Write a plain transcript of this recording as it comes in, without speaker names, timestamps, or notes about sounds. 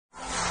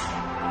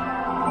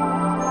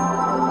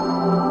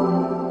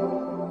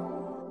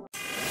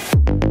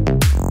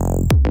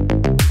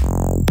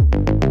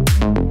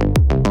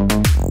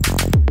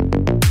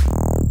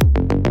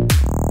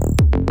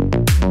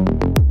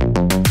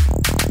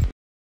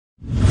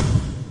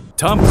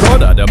Top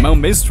product among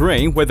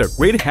mainstream with a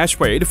great hash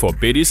rate for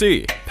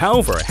BTC,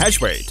 powerful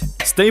hash rate,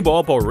 stable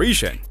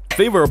operation,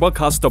 favorable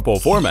cost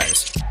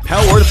performance,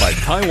 powered by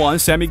Taiwan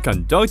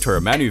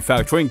Semiconductor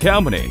Manufacturing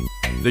Company.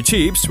 The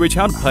chips which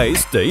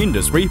outpaced the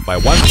industry by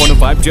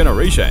 1.5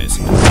 generations.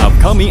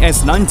 Upcoming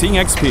S19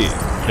 XP,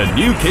 the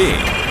new king.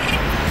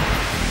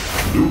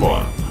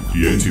 Luban,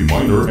 the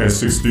Antminer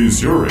S19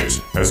 series,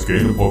 has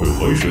gained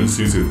population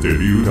since it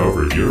debuted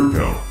over a year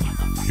ago.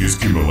 Its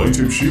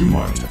cumulative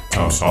shipment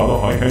tops other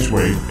high hash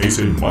rate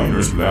ASIC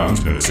miners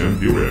launched in the same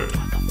period.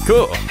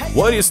 Cool.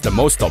 What is the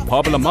most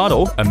popular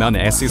model among the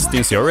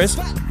S19 series?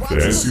 The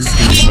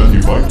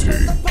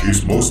S19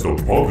 is most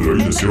popular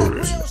in the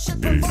series.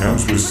 It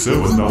comes with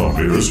 7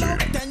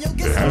 nm.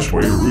 The hash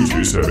rate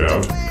reaches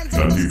about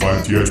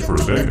 95 TH per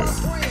second,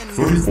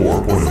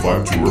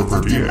 34.5 Joule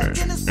per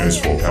TH.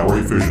 As for power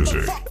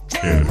efficiency,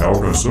 and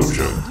power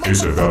consumption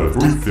is about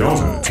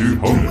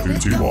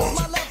 3,250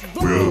 watts.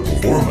 Where the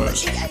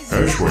performance,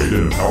 hash rate,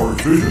 and power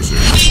efficiency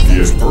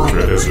is as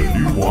perfect as a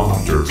new one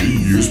after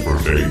being used for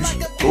days.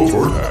 Go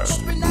for a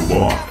test.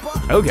 Luban.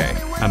 Okay,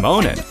 I'm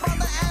on it.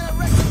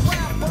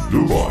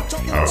 Luban,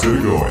 how's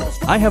it going?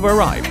 I have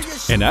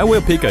arrived, and I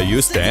will pick a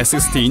used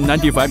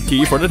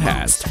S1695T for the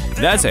test.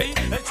 That's it.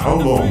 How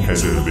long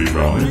has it been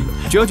running?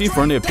 Judging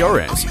from the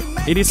appearance,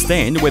 it is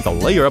stained with a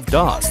layer of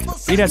dust.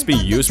 It has been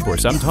used for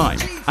some time.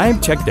 I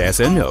have checked the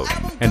SNO,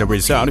 and the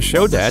results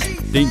show that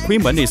the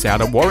equipment is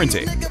out of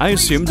warranty. I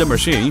assume the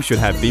machine should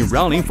have been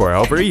running for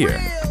over a year.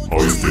 How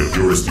is the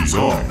purest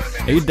design?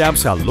 It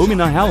adapts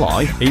aluminum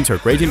alloy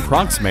integrating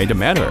proximate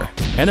matter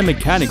and a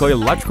mechanical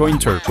electrical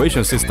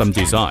integration system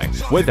design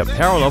with a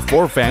parallel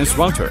 4-fan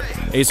structure.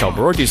 Its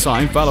overall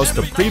design follows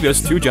the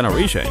previous 2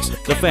 generations.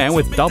 The fan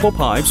with double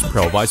pipes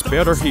provides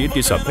better heat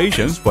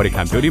dissipation for the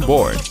computing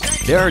board.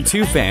 There are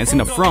 2 fans in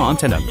the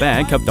front and the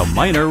back of the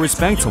miner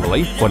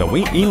respectively for the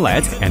wind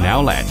inlet and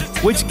outlet,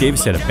 which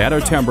gives it a better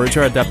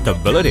temperature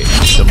adaptability.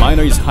 The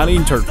miner is highly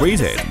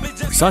integrated.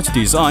 Such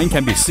design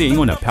can be seen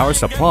on a power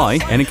supply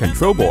and a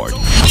control board,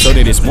 so that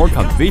it is more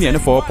convenient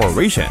for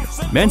operation,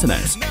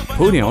 maintenance,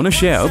 putting on the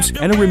shelves,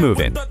 and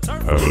removing.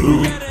 Have a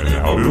look and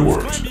how it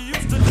works.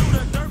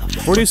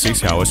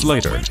 46 hours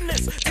later.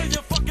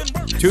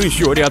 To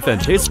ensure the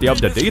authenticity of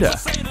the data,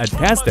 I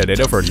tested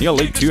it for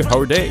nearly 2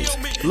 whole days.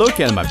 Look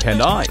at my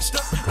panda eyes.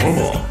 Come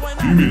on,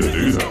 give me the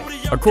data.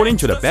 According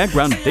to the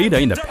background data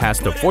in the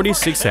past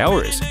 46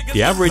 hours,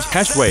 the average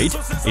hash rate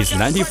is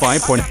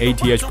 95.8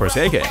 TH per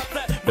second.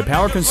 The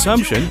power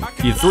consumption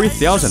is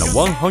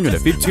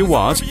 3,150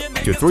 watts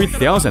to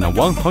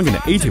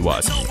 3,180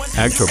 watts.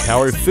 Actual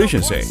power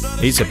efficiency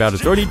is about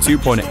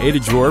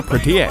 32.8 Joule per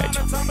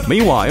TH.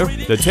 Meanwhile,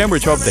 the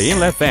temperature of the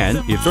inlet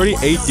fan is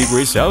 38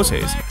 degrees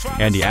Celsius,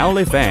 and the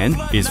outlet fan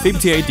is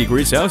 58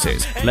 degrees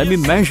Celsius. Let me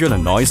measure the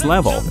noise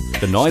level.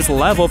 The noise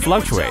level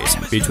fluctuates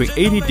between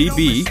 80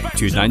 dB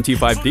to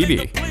 95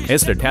 dB.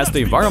 As the test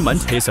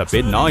environment is a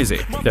bit noisy,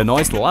 the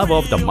noise level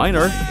of the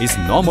miner is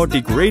normal,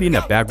 degrading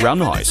the background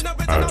noise.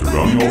 After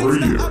running over a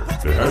year,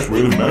 the hash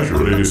rate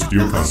measured is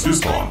still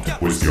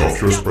consistent with the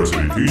offshore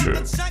specification,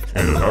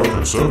 and the power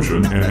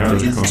consumption and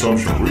energy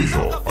consumption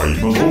ratio are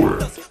even lower.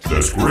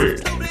 That's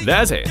great.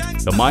 That's it.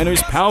 The miner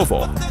is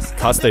powerful,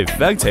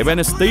 cost-effective,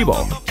 and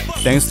stable,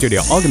 thanks to the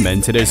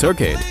augmented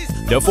circuit.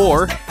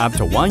 Therefore,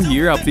 after 1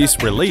 year of this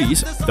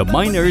release, the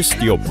miner is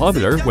still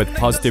popular with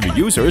positive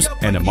users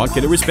and a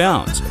market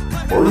response.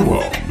 Very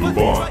well,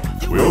 Dubai.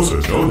 We also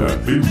know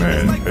that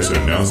Bitmain has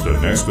announced the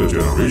next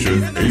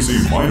generation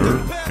ASIC miner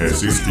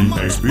S19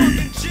 XP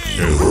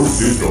at World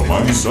Digital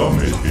Mining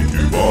Summit in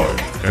Dubai.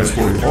 As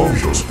for the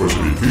official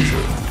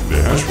specification,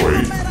 the hash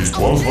rate is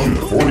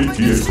 140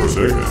 TH per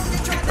second.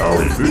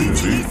 Power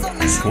efficiency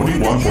is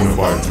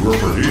 21.5 Joule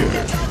per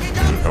TH.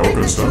 And the power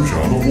consumption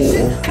on the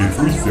wall is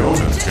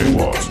 3,010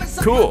 watts.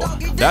 Cool.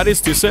 That is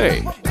to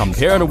say,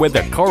 compared with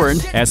the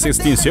current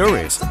S16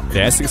 series, the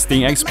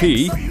S16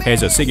 XP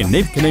has a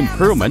significant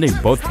improvement in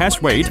both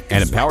hash rate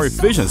and power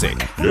efficiency.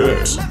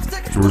 Yes.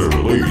 Through the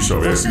release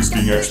of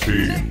S16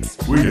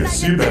 XP, we can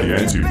see that the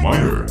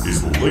Antminer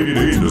is leading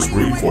the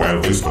industry for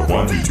at least 1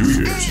 to 2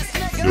 years.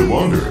 No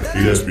wonder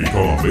it has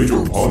become a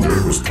major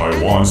partner with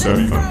Taiwan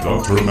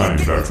Semiconductor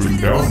Manufacturing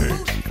Company,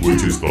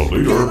 which is the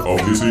leader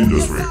of this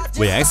industry.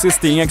 With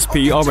S16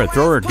 XP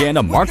overthrow again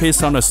the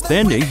market's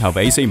understanding of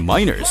ASIC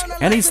miners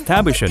and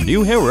establish a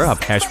new era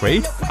of hash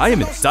rate, I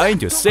am dying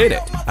to see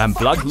it. I'm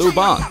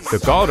Luban, the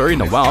god in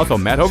the wealth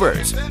of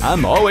Metaverse.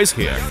 I'm always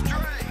here.